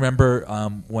you remember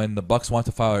when the Bucks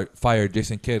wanted to fire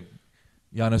Jason Kidd,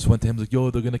 Giannis went to him like, yo,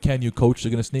 they're gonna can you, coach.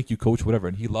 They're gonna snake you, coach, whatever.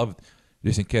 And he loved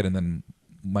Jason Kidd, and then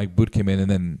Mike Boot came in and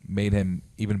then made him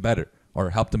even better, or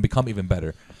helped him become even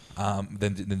better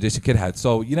than Jason Kidd had.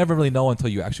 So you never really know until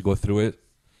you actually go through it.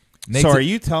 So are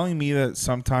you telling me that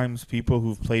sometimes people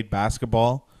who've played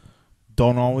basketball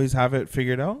don't always have it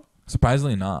figured out?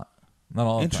 Surprisingly not. Not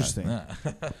all Interesting. the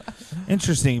time. Yeah.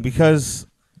 Interesting, because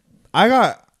I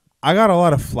got a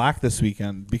lot of flack this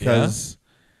weekend because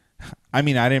I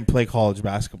mean, I didn't play college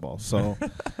basketball, so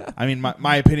I mean,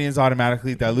 my opinion is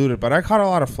automatically diluted. But I caught a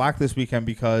lot of flack this weekend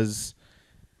because,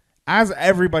 as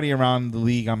everybody around the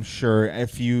league, I'm sure,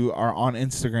 if you are on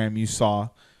Instagram, you saw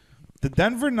the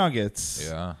Denver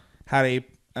Nuggets had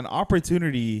an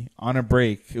opportunity on a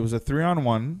break. It was a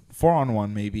 3-on-1,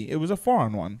 4-on-1 maybe. It was a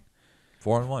 4-on-1.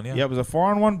 4-on-1, yeah. Yeah, it was a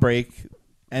 4-on-1 break,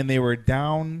 and they were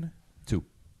down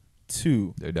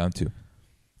 2. They're down 2.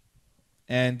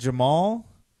 And Jamal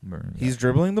He's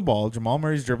dribbling the ball. Jamal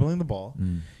Murray's dribbling the ball.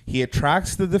 He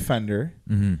attracts the defender.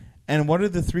 And what do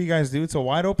the three guys do? It's a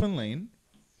wide open lane.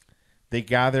 They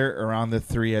gather around the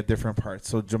three at different parts.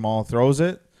 So Jamal throws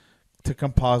it to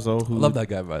Campazzo. Who I love that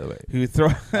guy, by the way.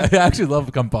 I actually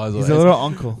love Campazzo. He's a little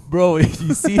uncle. Bro,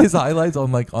 you see his highlights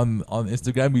on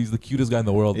Instagram. He's the cutest guy in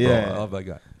the world, bro. Yeah. I love that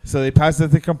guy. So they pass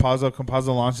it to Campazzo. Campazzo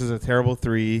launches a terrible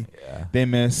three. Yeah. They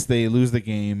miss. They lose the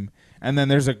game. And then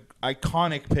there's a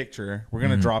iconic picture. We're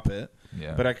going to drop it.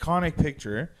 Yeah. But iconic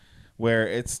picture where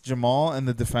it's Jamal and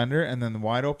the defender and then the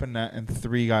wide open net and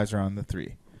three guys are on the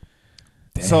three.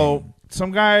 Dang. So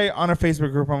some guy on a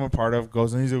Facebook group I'm a part of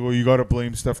goes and he's like, well, you got to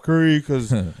blame Steph Curry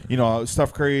because,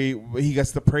 Steph Curry, he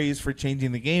gets the praise for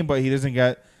changing the game, but he doesn't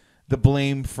get the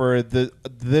blame for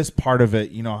this part of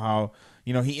it, how,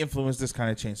 he influenced this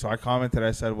kind of change. So I commented,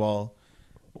 I said, well,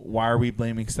 why are we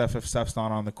blaming Steph if Steph's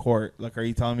not on the court? Like, are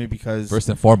you telling me because first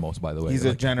and foremost, by the way, he's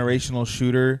a generational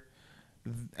shooter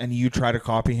and you try to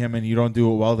copy him and you don't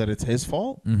do it well, that it's his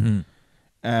fault? Mm-hmm.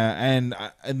 And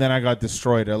then I got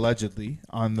destroyed allegedly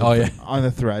on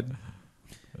the thread.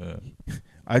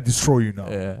 I destroy you now.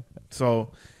 Yeah.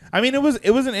 So, I mean, it was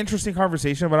an interesting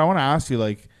conversation, but I want to ask you,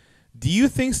 like, do you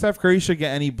think Steph Curry should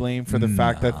get any blame for the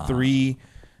fact that three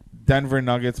Denver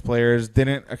Nuggets players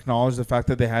didn't acknowledge the fact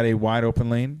that they had a wide open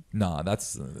lane? Nah,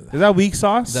 is that weak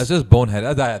sauce? That's just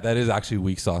boneheaded. That is actually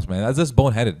weak sauce, man. That's just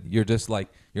boneheaded. You're just like,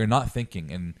 you're not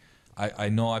thinking. And I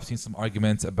know I've seen some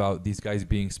arguments about these guys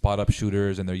being spot up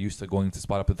shooters and they're used to going to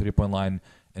spot up the 3-point line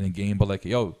in a game. But like,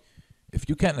 if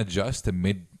you can't adjust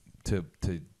to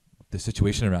the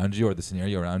situation around you or the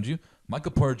scenario around you,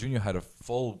 Michael Porter Jr. had a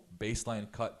full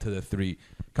baseline cut to the three.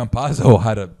 Campazzo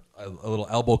had a little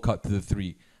elbow cut to the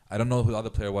three. I don't know who the other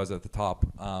player was at the top,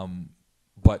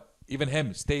 but even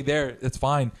him, stay there. It's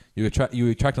fine. You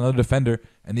attract another defender,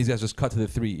 and these guys just cut to the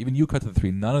three. Even you cut to the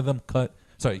three. None of them cut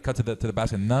to the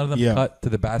basket. None of them cut to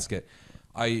the basket.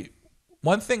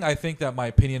 One thing I think that my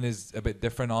opinion is a bit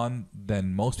different on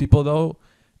than most people though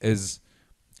is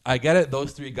I get it.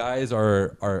 Those three guys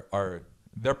are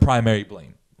their primary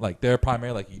blame. Like their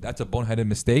primary, like that's a boneheaded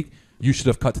mistake. You should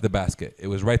have cut to the basket. It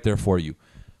was right there for you.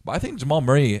 But I think Jamal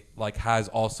Murray has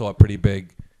also a pretty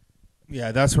big.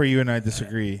 Yeah, that's where you and I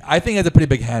disagree. I think he has a pretty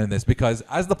big hand in this because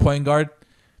as the point guard,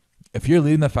 if you're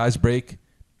leading the fast break,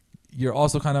 you're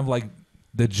also kind of like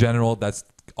the general that's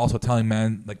also telling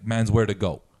man's where to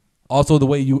go. Also, the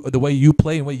way you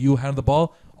play and the way you handle the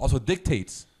ball also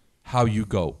dictates how you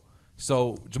go.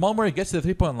 So Jamal Murray gets to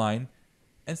the 3-point line.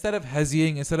 Instead of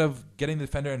hesitating, instead of getting the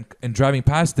defender and driving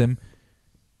past him,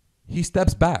 he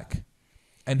steps back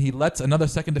and he lets another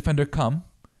second defender come,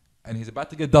 and he's about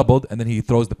to get doubled, and then he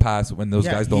throws the pass when those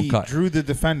guys don't cut. He drew the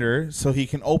defender so he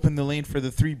can open the lane for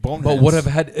the three boneheads. But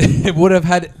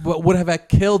would have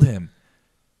killed him.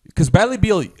 Because Bradley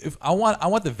Beal, I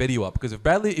want the video up because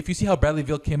if you see how Bradley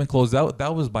Beal came and closed out,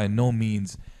 that was by no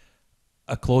means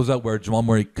a closeout where Jamal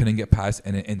Murray couldn't get past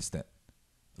in an instant.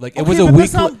 Like it was a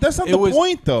weak. That's not the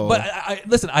point, though. But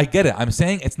listen, I get it. I'm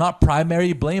saying it's not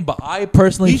primary blame, but I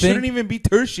personally think he shouldn't even be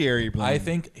tertiary blame. I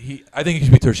think he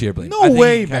should be tertiary blame. No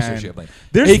way, man.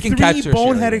 There's three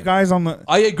boneheaded guys on the.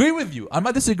 I agree with you. I'm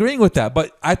not disagreeing with that.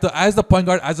 But as the point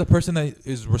guard, as a person that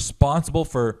is responsible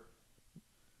for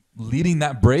leading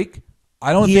that break,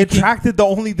 I don't. He attracted the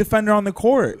only defender on the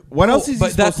court. What else is he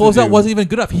supposed to do? But that closeout wasn't even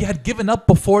good enough. He had given up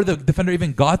before the defender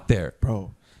even got there,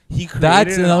 bro. He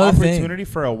created an opportunity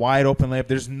for a wide open layup.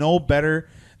 There's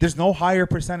no higher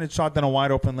percentage shot than a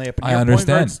wide open layup. And I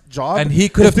understand. Job and he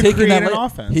could have taken that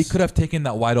offense. He could have taken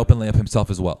that wide open layup himself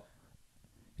as well.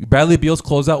 Bradley Beal's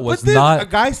closeout was not a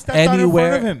guy stepped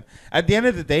anywhere. out in front of him. At the end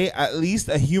of the day, at least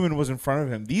a human was in front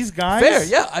of him. These guys, fair,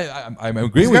 yeah, I'm agreeing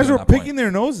with you. These guys were picking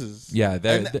their noses. Yeah,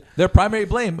 their primary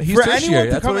blame. He's tertiary.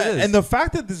 That's what it is. And the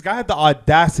fact that this guy had the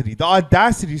audacity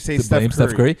to say to blame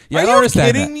Steph Curry. Yeah, are I don't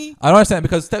understand kidding me? I don't understand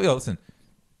because listen,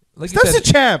 like Steph's a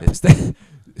champ.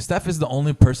 Steph is the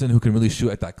only person who can really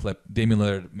shoot at that clip. Damian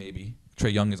Lillard, maybe.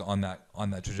 Trae Young is on that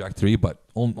trajectory, but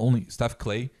only Steph,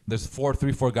 Clay. There's 4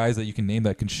 guys that you can name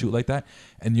that can shoot like that,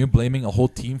 and you're blaming a whole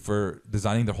team for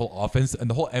designing their whole offense, and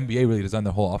the whole NBA really designed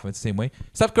their whole offense the same way.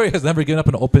 Steph Curry has never given up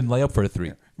an open layup for a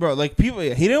 3. Bro, like people,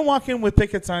 he didn't walk in with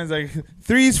picket signs like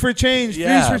threes for change.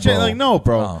 Bro. Like, no,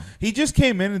 bro. No. He just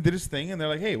came in and did his thing, and they're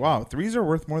like, hey, wow, 3s are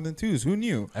worth more than 2s. Who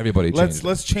knew? Everybody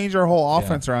let's change our whole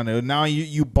offense around it. Now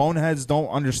you boneheads don't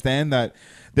understand that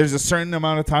there's a certain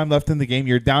amount of time left in the game.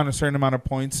 You're down a certain amount of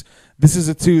points. This is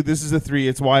a 2. This is a 3.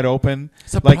 It's wide open.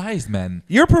 Surprised, man.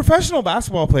 You're professional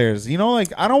basketball players. I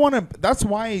don't want to. That's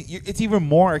why it's even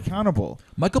more accountable.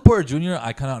 Michael Porter Jr.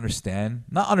 I kind of understand.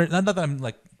 Not that I'm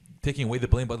like taking away the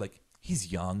blame, but like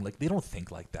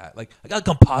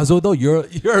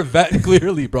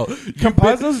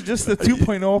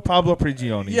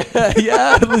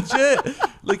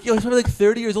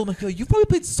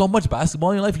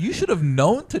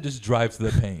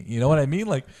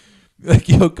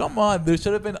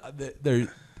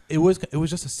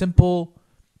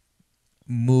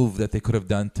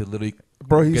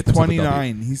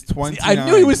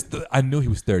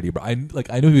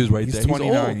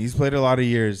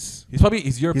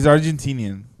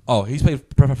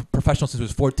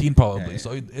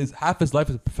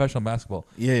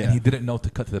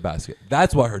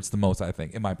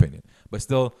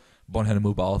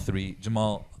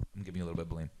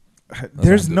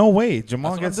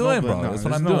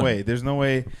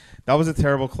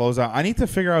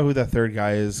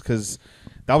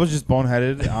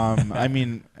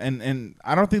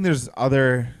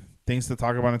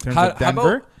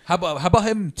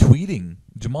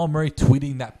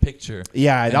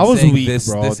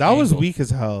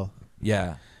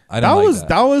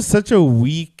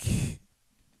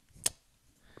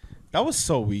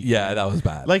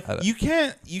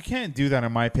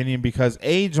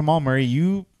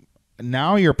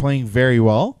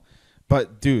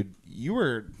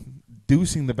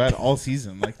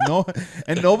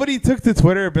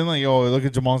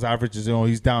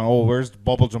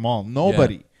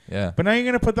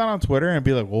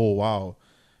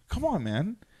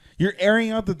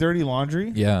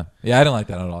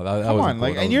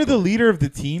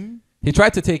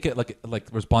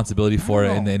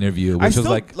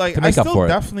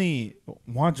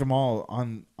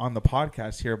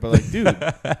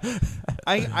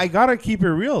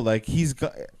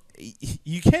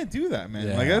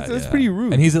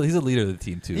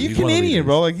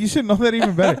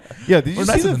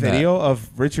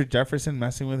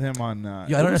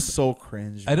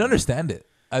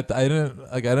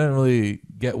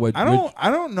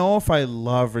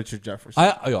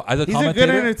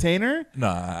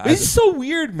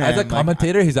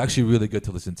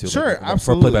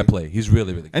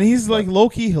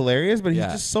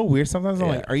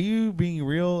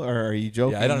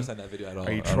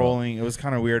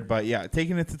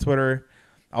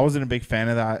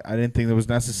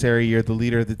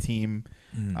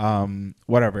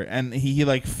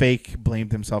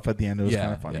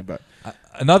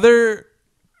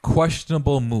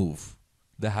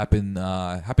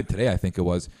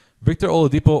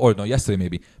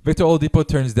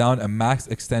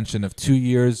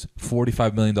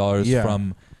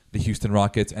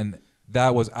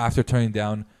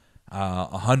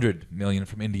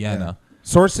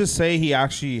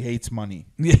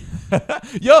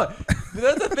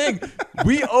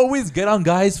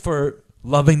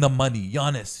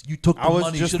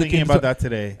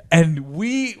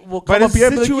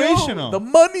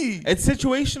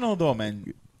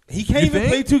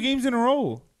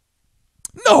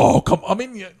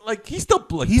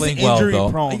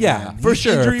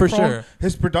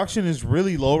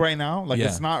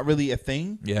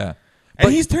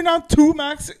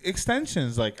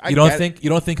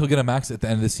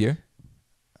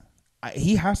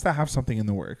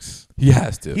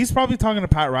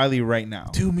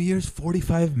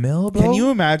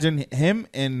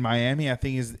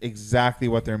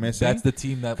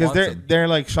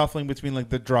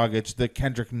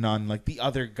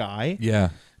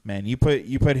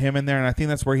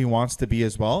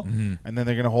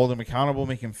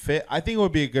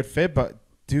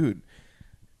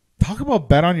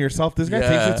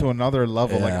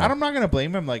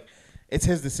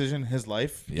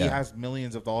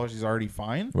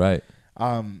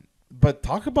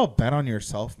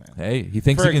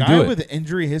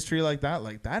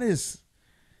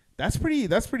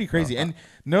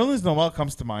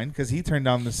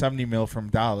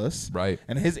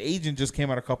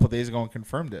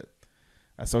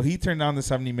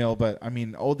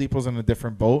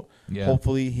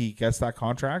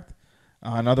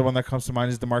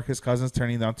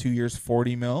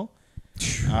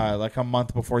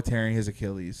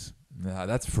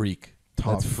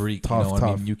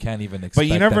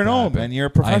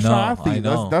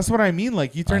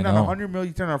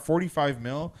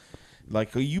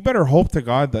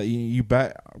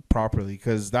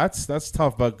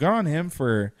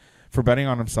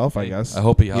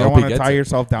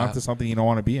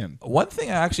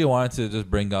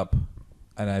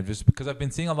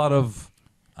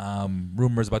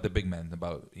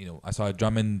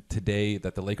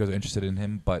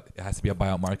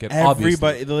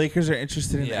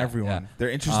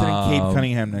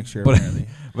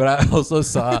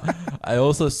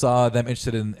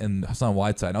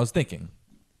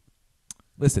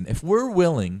listen, if we're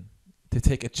willing to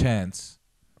take a chance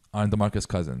on DeMarcus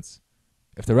Cousins,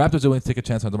 if the Raptors are willing to take a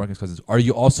chance on DeMarcus Cousins, are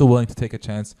you also willing to take a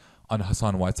chance on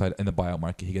Hassan Whiteside in the buyout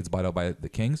market? He gets bought out by the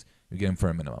Kings. You get him for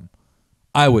a minimum.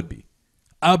 I would be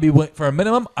willing for a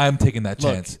minimum. I'm taking that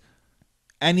chance.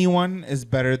 Anyone is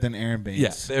better than Aaron Baines.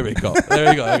 Yes, there we go. There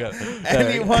we go. I got it.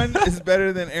 Anyone is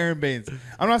better than Aaron Baines.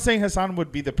 I'm not saying Hassan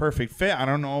would be the perfect fit. I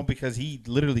don't know because he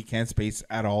literally can't space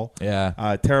at all.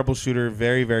 Yeah. Terrible shooter.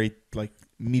 Very, very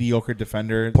mediocre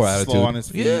defender. Poor slow attitude. on his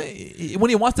feet. Yeah, when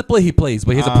he wants to play, he plays,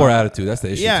 but he has a poor attitude. That's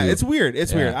the issue. Yeah, too. it's weird.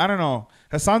 It's weird. I don't know.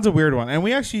 Hassan's a weird one, and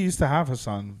we actually used to have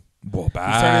Hassan. Well, He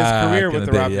started his career with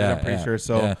the Raptors. Yeah, I'm pretty sure.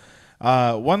 So,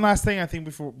 one last thing I think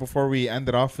before we end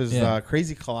it off is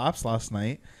crazy collapse last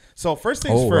night. So first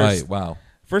things first. Right. Wow.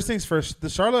 First things first. The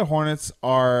Charlotte Hornets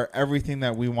are everything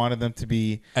that we wanted them to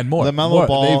be, and more. LaMelo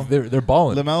Ball. They're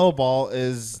balling. LaMelo Ball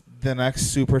is the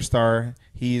next superstar.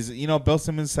 He's, Bill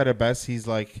Simmons said it best. He's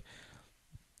like,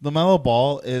 LaMelo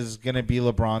Ball is gonna be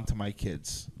LeBron to my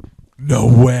kids. No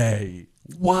way.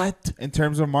 What? In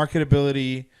terms of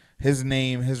marketability, his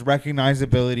name, his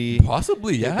recognizability.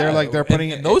 Possibly, yeah. They're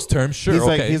putting in those terms. Sure.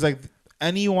 He's like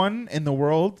anyone in the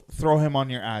world, throw him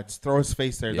on your ads. Throw his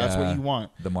face there. That's what you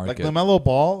want. The market. Like LaMelo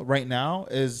Ball right now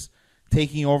is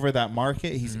taking over that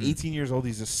market. He's 18 years old.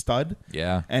 He's a stud.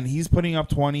 Yeah. And he's putting up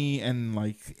 20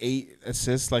 and 8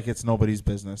 assists like it's nobody's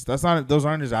business. Those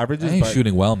aren't his averages. And he's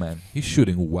shooting well, man. He's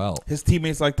shooting well. His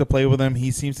teammates like to play with him.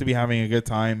 He seems to be having a good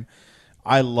time.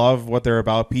 I love what they're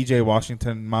about. PJ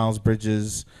Washington, Miles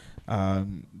Bridges,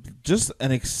 just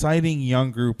an exciting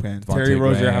young group. And Terry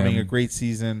Rozier having a great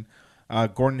season.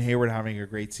 Gordon Hayward having a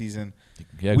great season.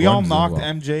 Yeah, we all knocked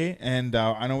MJ, and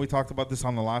I know we talked about this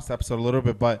on the last episode a little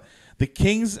bit, but the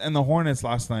Kings and the Hornets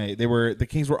last night, the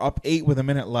Kings were up 8 with a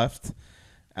minute left.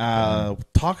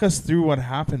 Talk us through what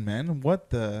happened, man.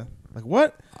 What?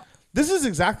 This is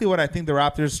exactly what I think the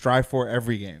Raptors strive for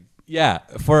every game. Yeah,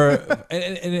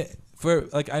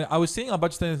 I was seeing a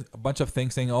bunch of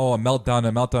things saying, "Oh, a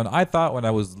meltdown." I thought when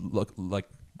I was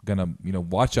gonna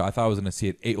watch it, I thought I was gonna see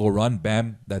an 8-0 run.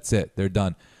 Bam, that's it. They're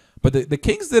done. But the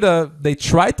Kings they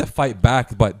tried to fight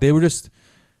back, but they were just,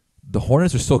 the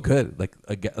Hornets are so good. Like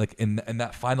in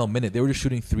that final minute, they were just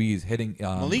shooting threes, hitting.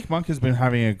 Malik Monk has been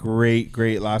having a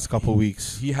great last couple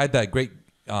weeks. He had that great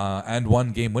and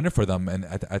one game winner for them, and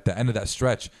at the end of that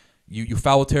stretch, you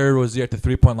foul Terry Rozier at the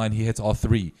 3-point line. He hits all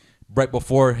 3. Right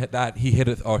before that, he hit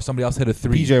it, or somebody else hit a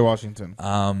 3. PJ Washington.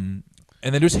 And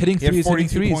then just hitting threes. He had 42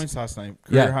 threes. points last night.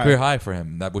 Career high for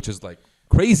him. Which is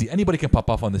crazy. Anybody can pop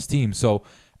off on this team. So,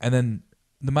 and then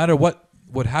no matter what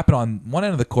would happen on one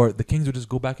end of the court, the Kings would just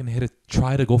go back and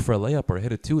try to go for a layup or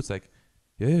hit a 2. It's like,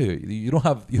 yeah, you don't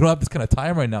have this kind of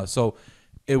time right now. So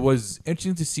it was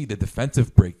interesting to see the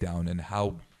defensive breakdown and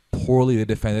how poorly they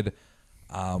defended.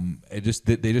 They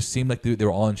just seemed like they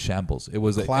were all in shambles. It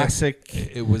was classic.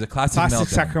 It was a classic meltdown.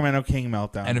 Sacramento King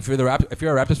meltdown. And if you're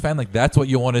a Raptors fan, that's what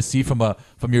you want to see from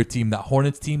your team. That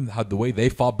Hornets team, how the way they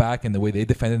fought back and the way they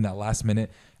defended in that last minute,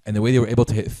 and the way they were able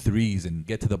to hit threes and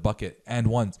get to the bucket and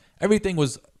ones. Everything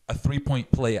was a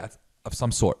 3-point play of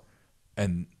some sort.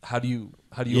 And how do you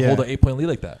hold an 8-point lead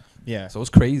like that? Yeah. So it was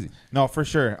crazy. No, for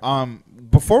sure.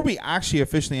 Before we actually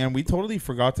officially end, we totally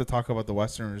forgot to talk about the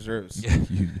Western Reserves.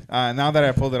 Yeah. Now that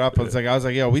I pulled it up, I was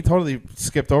like, yo, we totally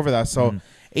skipped over that. So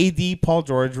AD, Paul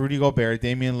George, Rudy Gobert,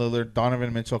 Damian Lillard,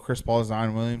 Donovan Mitchell, Chris Paul,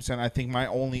 Zion Williamson. I think my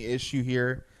only issue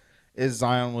here is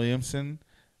Zion Williamson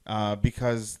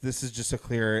because this is just a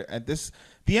clear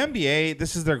the NBA,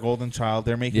 this is their golden child.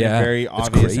 They're making it very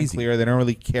obvious and clear. They don't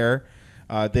really care.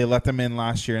 They let them in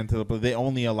last year but they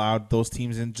only allowed those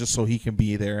teams in just so he can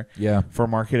be there for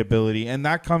marketability. And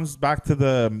that comes back to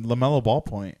the LaMelo Ball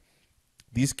point.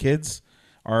 These kids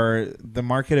are the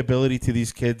marketability to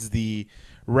these kids, the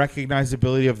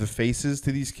recognizability of the faces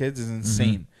to these kids is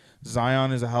insane.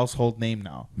 Zion is a household name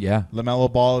now. Yeah.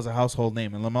 LaMelo Ball is a household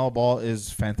name, and LaMelo Ball is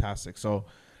fantastic. So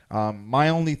my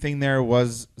only thing there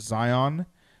was Zion.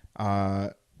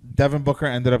 Devin Booker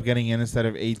ended up getting in instead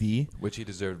of AD. Which he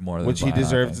deserved more than Which Zion, he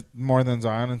deserved more than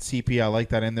Zion. And CP, I like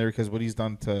that in there because what he's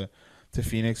done to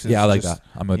Phoenix is I like that.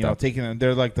 I'm with that. Taking them,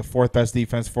 they're like the 4th best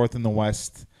defense, 4th in the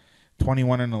West,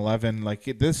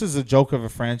 21-11. This is a joke of a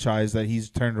franchise that he's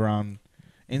turned around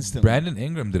instantly. Brandon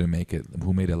Ingram didn't make it,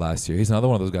 who made it last year. He's another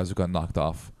one of those guys who got knocked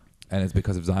off, and it's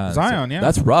because of Zion. Yeah.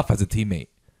 That's rough as a teammate.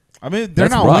 I mean, they're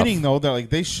not winning, though. They're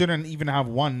they shouldn't even have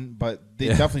one, but they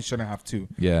definitely shouldn't have 2.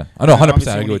 Yeah. I know, 100%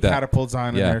 I agree with that. Catapult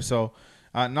Zion in there. So,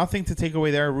 nothing to take away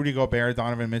there. Rudy Gobert,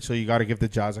 Donovan Mitchell, you got to give the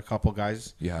Jazz a couple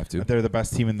guys. You have to. They're the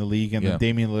best team in the league, and then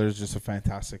Damian Lillard is just a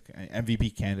fantastic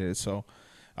MVP candidate. So,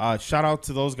 shout out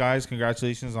to those guys.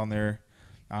 Congratulations on their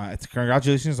It's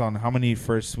congratulations on how many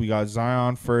firsts we got.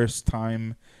 Zion first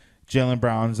time, Jaylen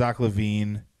Brown, Zach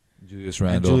LaVine, Julius and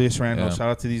Randle. Julius Randle. Shout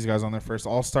out to these guys on their first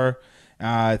All-Star.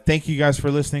 Thank you guys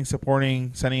for listening,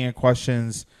 supporting, sending in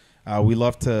questions. We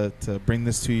love to bring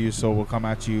this to you, so we'll come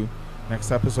at you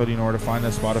next episode. You know where to find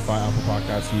us: Spotify, Apple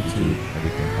Podcasts, YouTube,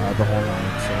 everything. the whole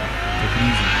line. So take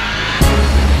it easy.